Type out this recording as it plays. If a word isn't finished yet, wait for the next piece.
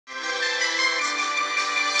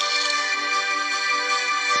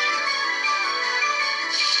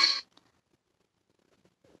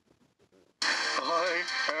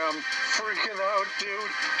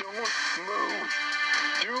move.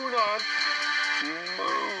 Do not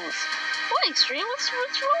move. What, Extreme? What's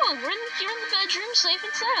wrong? You're in the bedroom, safe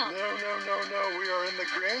and sound. No. We are in the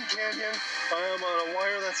Grand Canyon. I am on a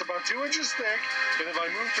wire that's about 2 inches thick, and if I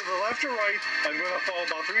move to the left or right, I'm going to fall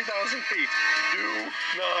about 3,000 feet. Do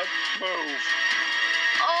not move.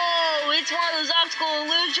 Oh, it's one of those optical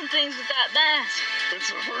illusion things with that mask.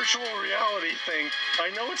 It's a virtual reality thing. I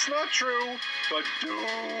know it's not true, but do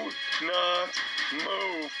not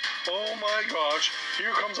move. Oh my gosh,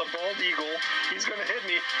 here comes a bald eagle. He's gonna hit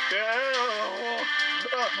me.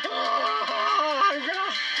 I'm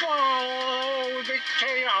gonna follow the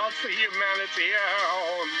chaos, the humanity.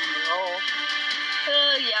 Oh no.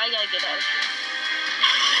 Yeah, I gotta get out of here.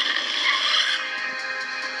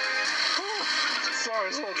 Sorry,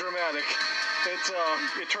 it's a little dramatic.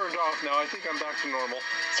 It turned off now. I think I'm back to normal.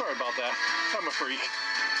 Sorry about that. I'm a freak.